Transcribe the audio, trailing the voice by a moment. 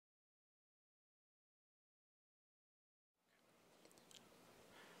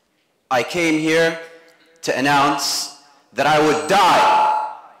I came here to announce that I would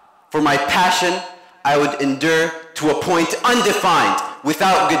die for my passion. I would endure to a point undefined,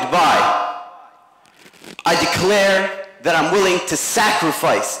 without goodbye. I declare that I'm willing to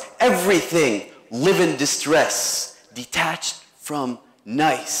sacrifice everything, live in distress, detached from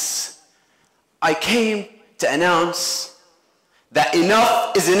nice. I came to announce that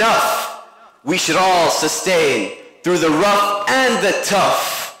enough is enough. We should all sustain through the rough and the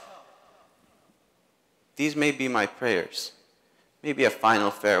tough. These may be my prayers, maybe a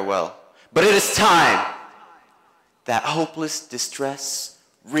final farewell, but it is time that hopeless distress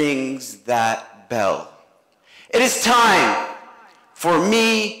rings that bell. It is time for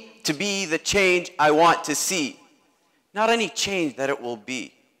me to be the change I want to see, not any change that it will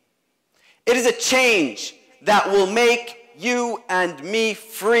be. It is a change that will make you and me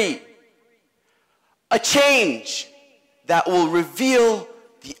free. A change that will reveal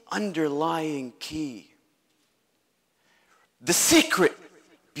the underlying key. The secret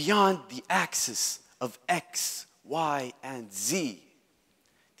beyond the axis of X, Y, and Z.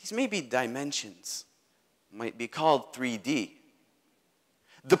 These may be dimensions, might be called 3D.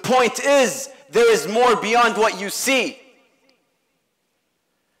 The point is, there is more beyond what you see.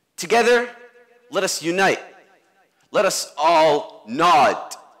 Together, let us unite. Let us all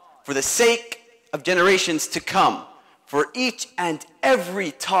nod for the sake of generations to come, for each and every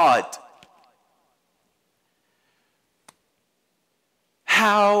Todd.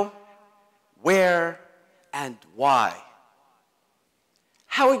 How, where, and why?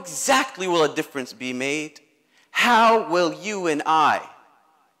 How exactly will a difference be made? How will you and I?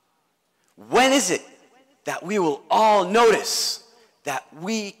 When is it that we will all notice that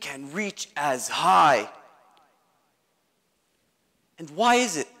we can reach as high? And why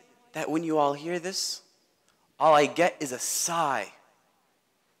is it that when you all hear this, all I get is a sigh?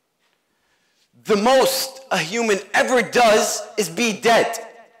 The most a human ever does is be dead.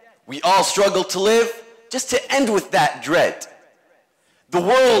 We all struggle to live just to end with that dread. The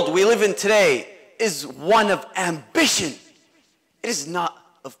world we live in today is one of ambition. It is not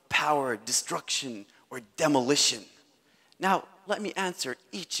of power, destruction, or demolition. Now, let me answer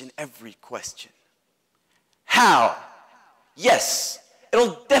each and every question. How? Yes,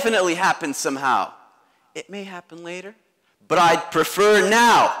 it'll definitely happen somehow. It may happen later, but I'd prefer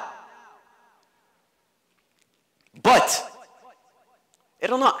now. But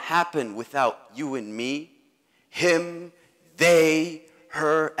it'll not happen without you and me, him, they,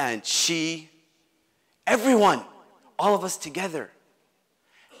 her, and she. Everyone, all of us together.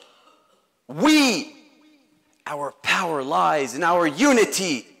 Our power lies in our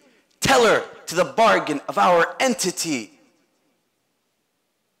unity, teller to the bargain of our entity.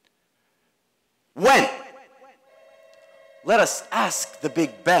 When? Let us ask the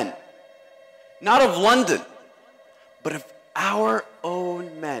Big Ben, not of London, but of our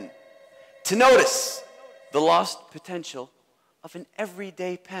own men, to notice the lost potential of an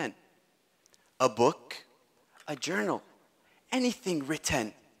everyday pen, a book, a journal, anything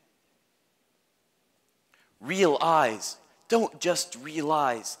written. Real eyes don't just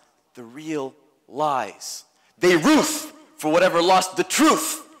realize the real lies. They ruth for whatever lost the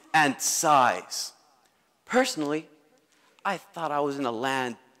truth and sighs. Personally, I thought I was in a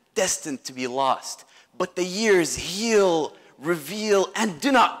land destined to be lost, but the years heal, reveal, and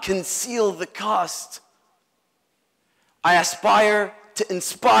do not conceal the cost. I aspire to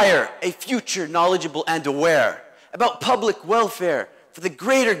inspire a future knowledgeable and aware about public welfare for the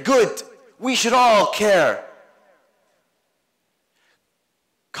greater good. We should all care.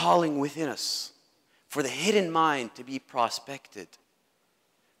 Calling within us for the hidden mind to be prospected,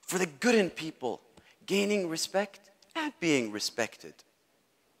 for the good in people gaining respect and being respected.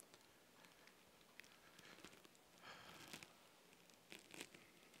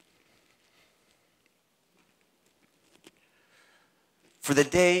 For the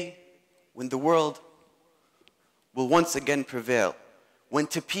day when the world will once again prevail, when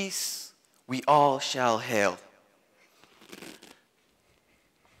to peace we all shall hail.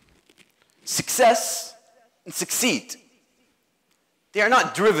 Success and succeed, they are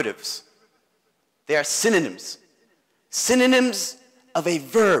not derivatives. They are synonyms. Synonyms of a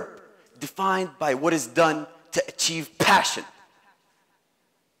verb defined by what is done to achieve passion.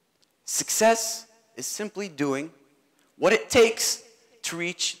 Success is simply doing what it takes to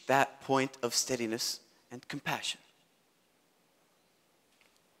reach that point of steadiness and compassion.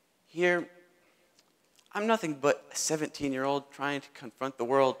 Here, I'm nothing but a 17-year-old trying to confront the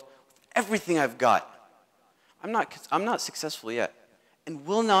world with everything I've got. I'm not successful yet, and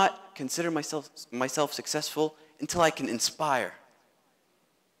will not consider myself successful until I can inspire.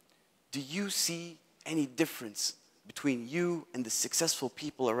 Do you see any difference between you and the successful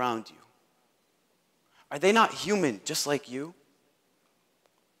people around you? Are they not human just like you?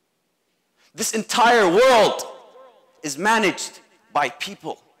 This entire world is managed by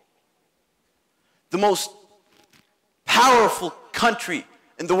people. The most powerful country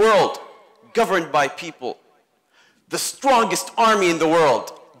in the world, governed by people. The strongest army in the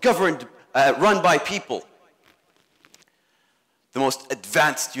world, run by people. The most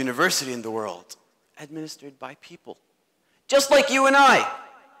advanced university in the world, administered by people. Just like you and I.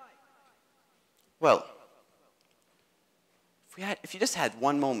 Well, if you just had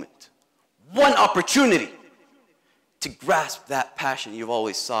one moment, one opportunity to grasp that passion you've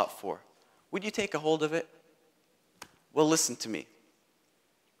always sought for, would you take a hold of it? Well, listen to me.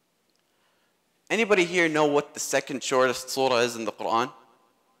 Anybody here know what the second shortest surah is in the Quran?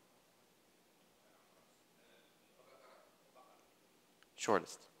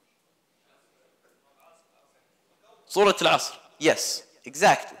 Shortest. Surah Al-Asr. Yes,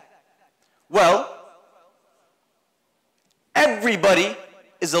 exactly. Well, everybody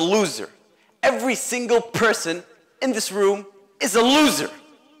is a loser. Every single person in this room is a loser.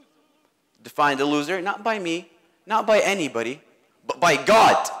 Define a loser, not by me, not by anybody, but by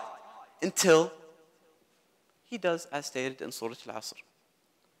God, until He does as stated in Surah Al-Asr.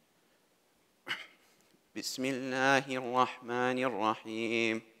 بسم الله الرحمن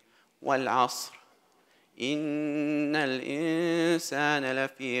الرحيم والعصر إن الإنسان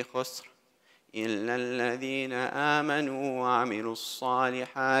لفي خسر إلا الذين آمنوا وعملوا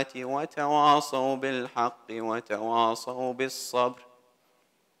الصالحات وتواصوا بالحق وتواصوا بالصبر.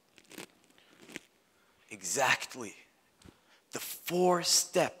 Exactly. The 4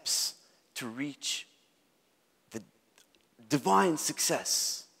 steps to reach the divine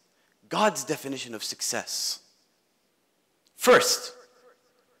success. God's definition of success. First,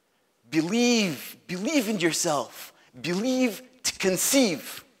 believe in yourself. Believe to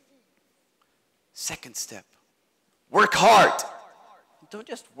conceive. Second step, work hard. Don't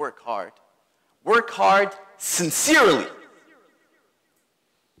just work hard. Work hard sincerely.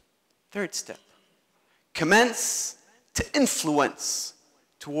 Third step, commence to influence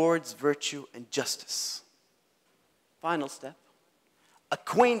towards virtue and justice. Final step,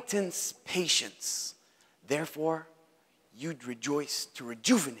 acquaintance, patience. Therefore, you'd rejoice to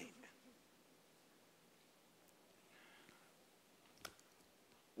rejuvenate.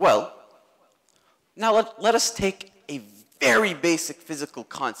 Well, now let us take a very basic physical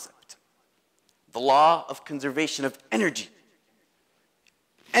concept. The law of conservation of energy.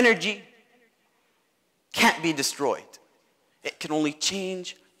 Energy can't be destroyed. It can only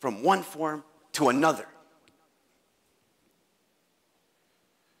change from one form to another.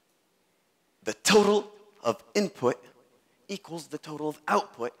 The total of input equals the total of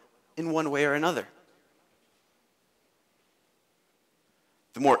output in one way or another.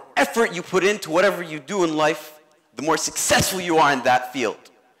 The more effort you put into whatever you do in life, the more successful you are in that field.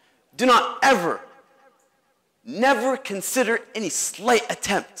 Do not ever, never consider any slight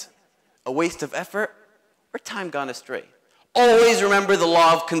attempt a waste of effort or time gone astray. Always remember the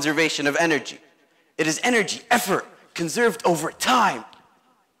law of conservation of energy. It is energy, effort, conserved over time.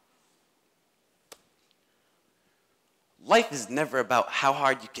 Life is never about how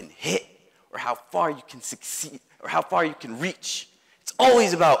hard you can hit or how far you can succeed or how far you can reach. It's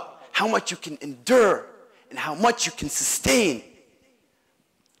always about how much you can endure and how much you can sustain.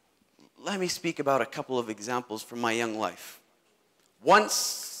 Let me speak about a couple of examples from my young life.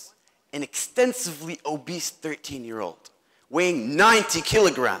 Once, an extensively obese 13-year-old, weighing 90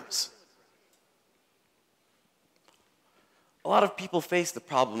 kilograms. A lot of people face the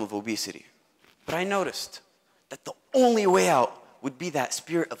problem of obesity, but I noticed that the only way out would be that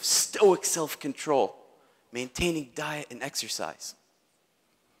spirit of stoic self-control, maintaining diet and exercise.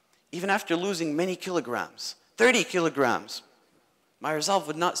 Even after losing many kilograms, 30 kilograms, my resolve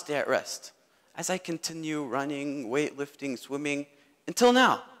would not stay at rest as I continue running, weightlifting, swimming, until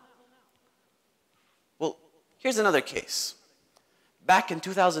now. Well, here's another case. Back in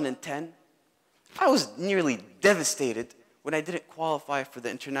 2010, I was nearly devastated when I didn't qualify for the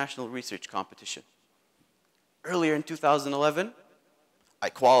international research competition. Earlier in 2011, I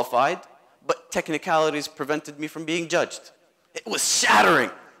qualified, but technicalities prevented me from being judged. It was shattering.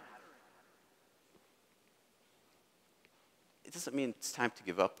 It doesn't mean it's time to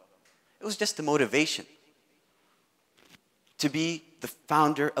give up. It was just a motivation to be the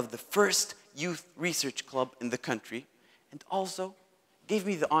founder of the first youth research club in the country, and also gave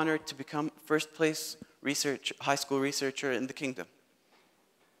me the honor to become first place high school researcher in the kingdom.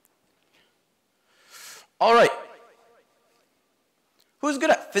 All right. Who's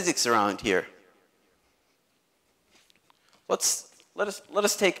good at physics around here. Let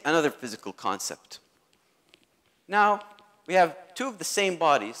us take another physical concept. Now, we have two of the same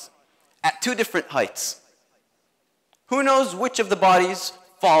bodies at two different heights. Who knows which of the bodies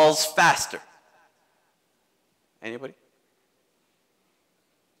falls faster? Anybody?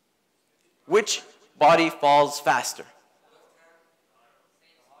 Which body falls faster?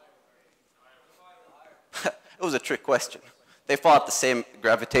 It was a trick question. They fall at the same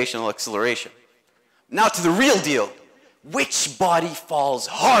gravitational acceleration. Now to the real deal. Which body falls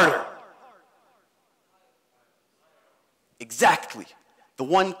harder? Exactly. The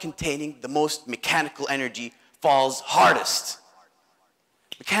one containing the most mechanical energy falls hardest.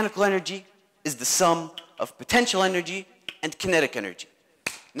 Mechanical energy is the sum of potential energy and kinetic energy.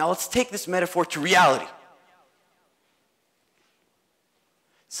 Now let's take this metaphor to reality.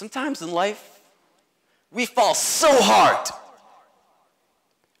 Sometimes in life, we fall so hard.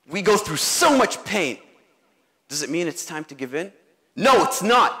 We go through so much pain. Does it mean it's time to give in? No, it's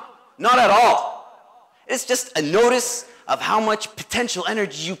not. Not at all. It's just a notice of how much potential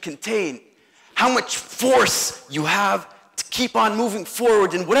energy you contain, how much force you have to keep on moving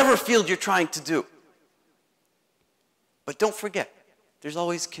forward in whatever field you're trying to do. But don't forget, there's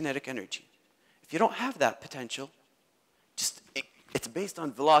always kinetic energy. If you don't have that potential, it's based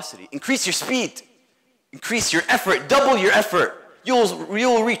on velocity. Increase your speed. Increase your effort. Double your effort.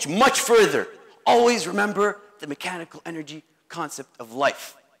 You'll reach much further. Always remember the mechanical energy concept of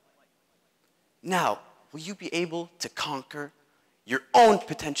life. Now, will you be able to conquer your own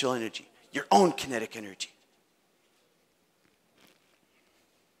potential energy, your own kinetic energy?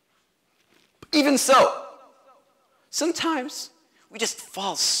 Even so, sometimes we just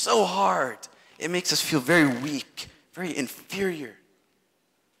fall so hard, it makes us feel very weak, very inferior.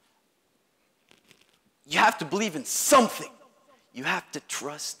 You have to believe in something. You have to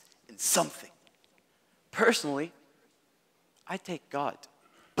trust in something. Personally, I take God.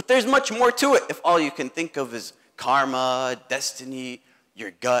 But there's much more to it if all you can think of is karma, destiny,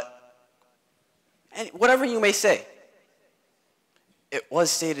 your gut, and whatever you may say. It was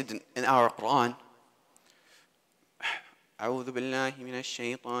stated in our Quran, أعوذ بالله من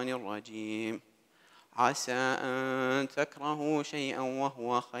الشيطان الرجيم عسى أن تكرهوا شيئا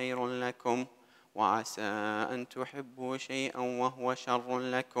وهو خير لكم وعسى أن تحبوا شيئا وهو شر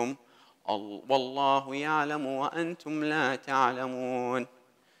لكم والله يعلم وأنتم لا تعلمون.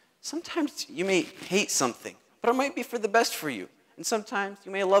 Sometimes you may hate something, but it might be for the best for you. And sometimes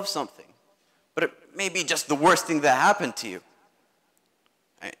you may love something, but it may be just the worst thing that happened to you.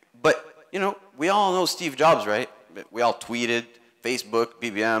 But, you know, we all know Steve Jobs, right? We all tweeted, Facebook,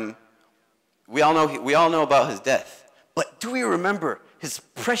 BBM. We all know about his death. But do we remember his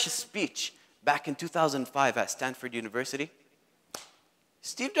precious speech back in 2005 at Stanford University?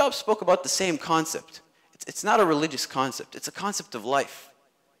 Steve Jobs spoke about the same concept. It's not a religious concept. It's a concept of life.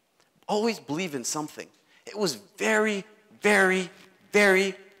 Always believe in something. It was very, very,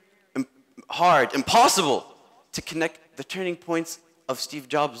 very hard, impossible to connect the turning points of Steve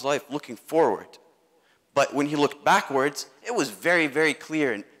Jobs' life looking forward. But when he looked backwards, it was very, very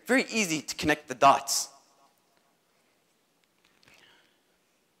clear and very easy to connect the dots.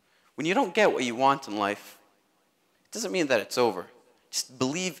 When you don't get what you want in life, it doesn't mean that it's over. Just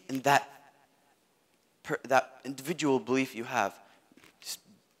believe in that individual belief you have. Just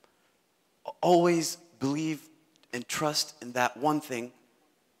always believe and trust in that one thing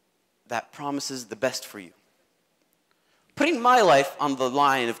that promises the best for you. Putting my life on the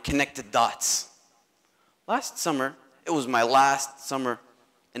line of connected dots. Last summer, it was my last summer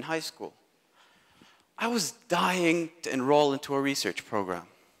in high school. I was dying to enroll into a research program.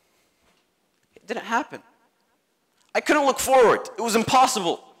 It didn't happen. I couldn't look forward. It was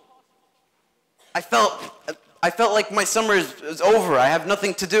impossible. I felt like my summer is over. I have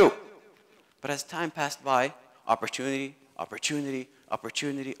nothing to do. But as time passed by, opportunity, opportunity,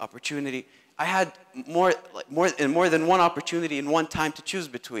 opportunity, opportunity. I had more than one opportunity in one time to choose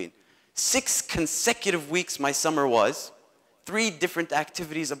between. 6 consecutive weeks my summer was, 3 different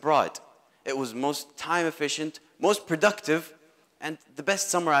activities abroad. It was most time efficient, most productive, and the best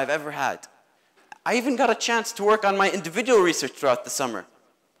summer I've ever had. I even got a chance to work on my individual research throughout the summer.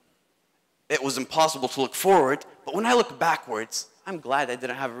 It was impossible to look forward, but when I look backwards, I'm glad I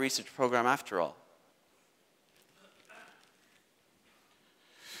didn't have a research program after all.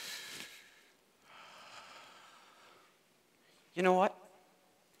 You know what?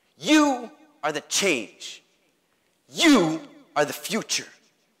 You are the change. You are the future.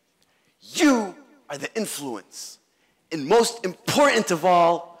 You are the influence. And most important of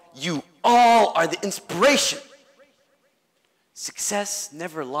all, you all are the inspiration. Success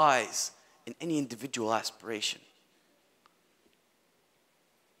never lies in any individual aspiration.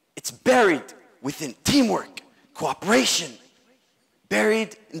 It's buried within teamwork, cooperation,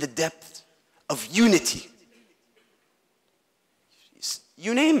 buried in the depth of unity.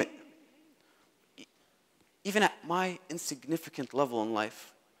 You name it. Even at my insignificant level in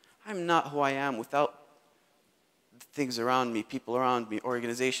life, I'm not who I am without the things around me, people around me,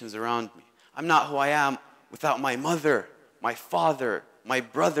 organizations around me. I'm not who I am without my mother, my father, my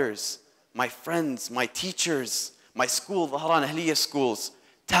brothers, my friends, my teachers, my school, the Haran Ahliya schools,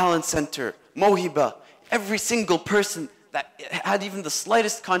 Talent Center, Mohiba, every single person that had even the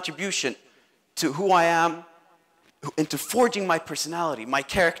slightest contribution to who I am, into forging my personality, my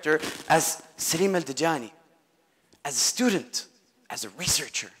character as Saleem Aldajani, as a student, as a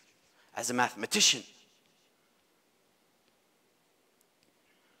researcher, as a mathematician.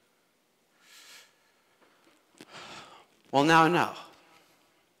 Well, now.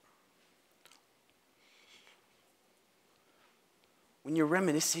 When you're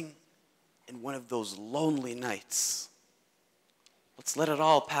reminiscing in one of those lonely nights, let's let it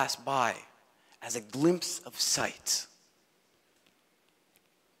all pass by as a glimpse of sight.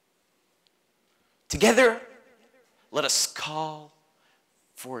 Together, let us call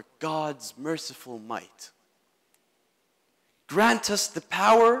for God's merciful might. Grant us the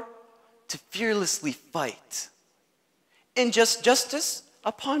power to fearlessly fight unjust justice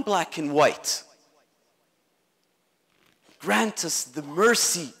upon black and white. Grant us the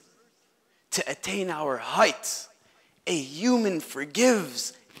mercy to attain our height. A human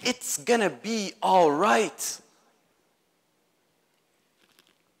forgives, it's gonna be all right.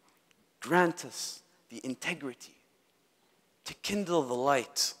 Grant us the integrity to kindle the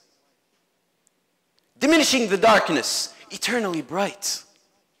light, diminishing the darkness, eternally bright.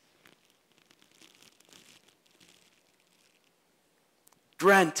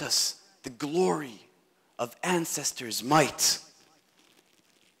 Grant us the glory of ancestors' might.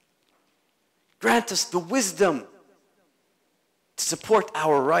 Grant us the wisdom to support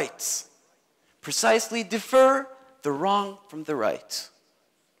our rights, precisely differ the wrong from the right.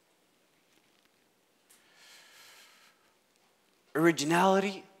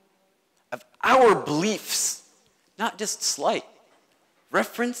 Originality of our beliefs, not just slight,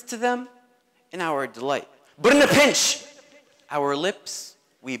 reference to them in our delight. But in a pinch, our lips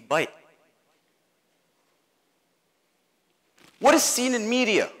we bite. What is seen in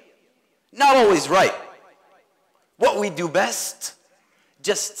media? Not always right. What we do best,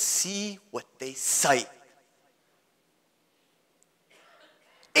 just see what they cite.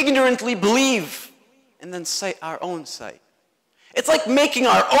 Ignorantly believe and then cite our own sight. It's like making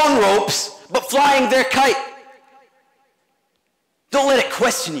our own ropes, but flying their kite. Don't let it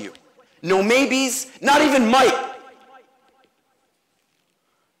question you. No maybes, not even might.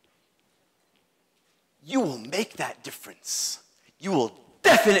 You will make that difference. You will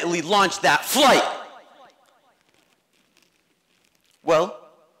definitely launch that flight. Well,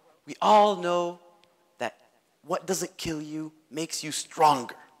 we all know that what doesn't kill you makes you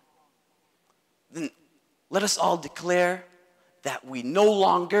stronger. Then let us all declare that we no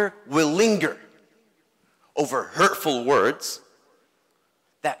longer will linger over hurtful words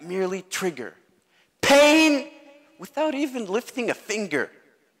that merely trigger pain without even lifting a finger,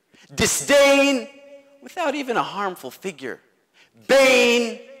 disdain without even a harmful figure,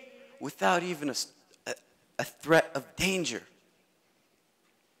 bane without even a threat of danger.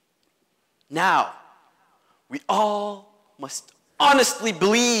 Now, we all must honestly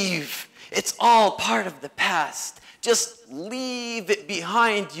believe it's all part of the past. Just leave it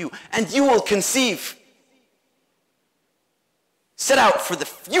behind you and you will conceive. Set out for the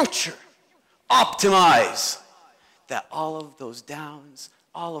future. Optimize that all of those downs,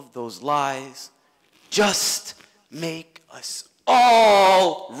 all of those lies, just make us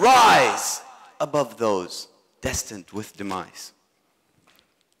all rise above those destined with demise.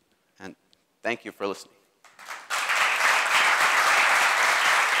 And thank you for listening.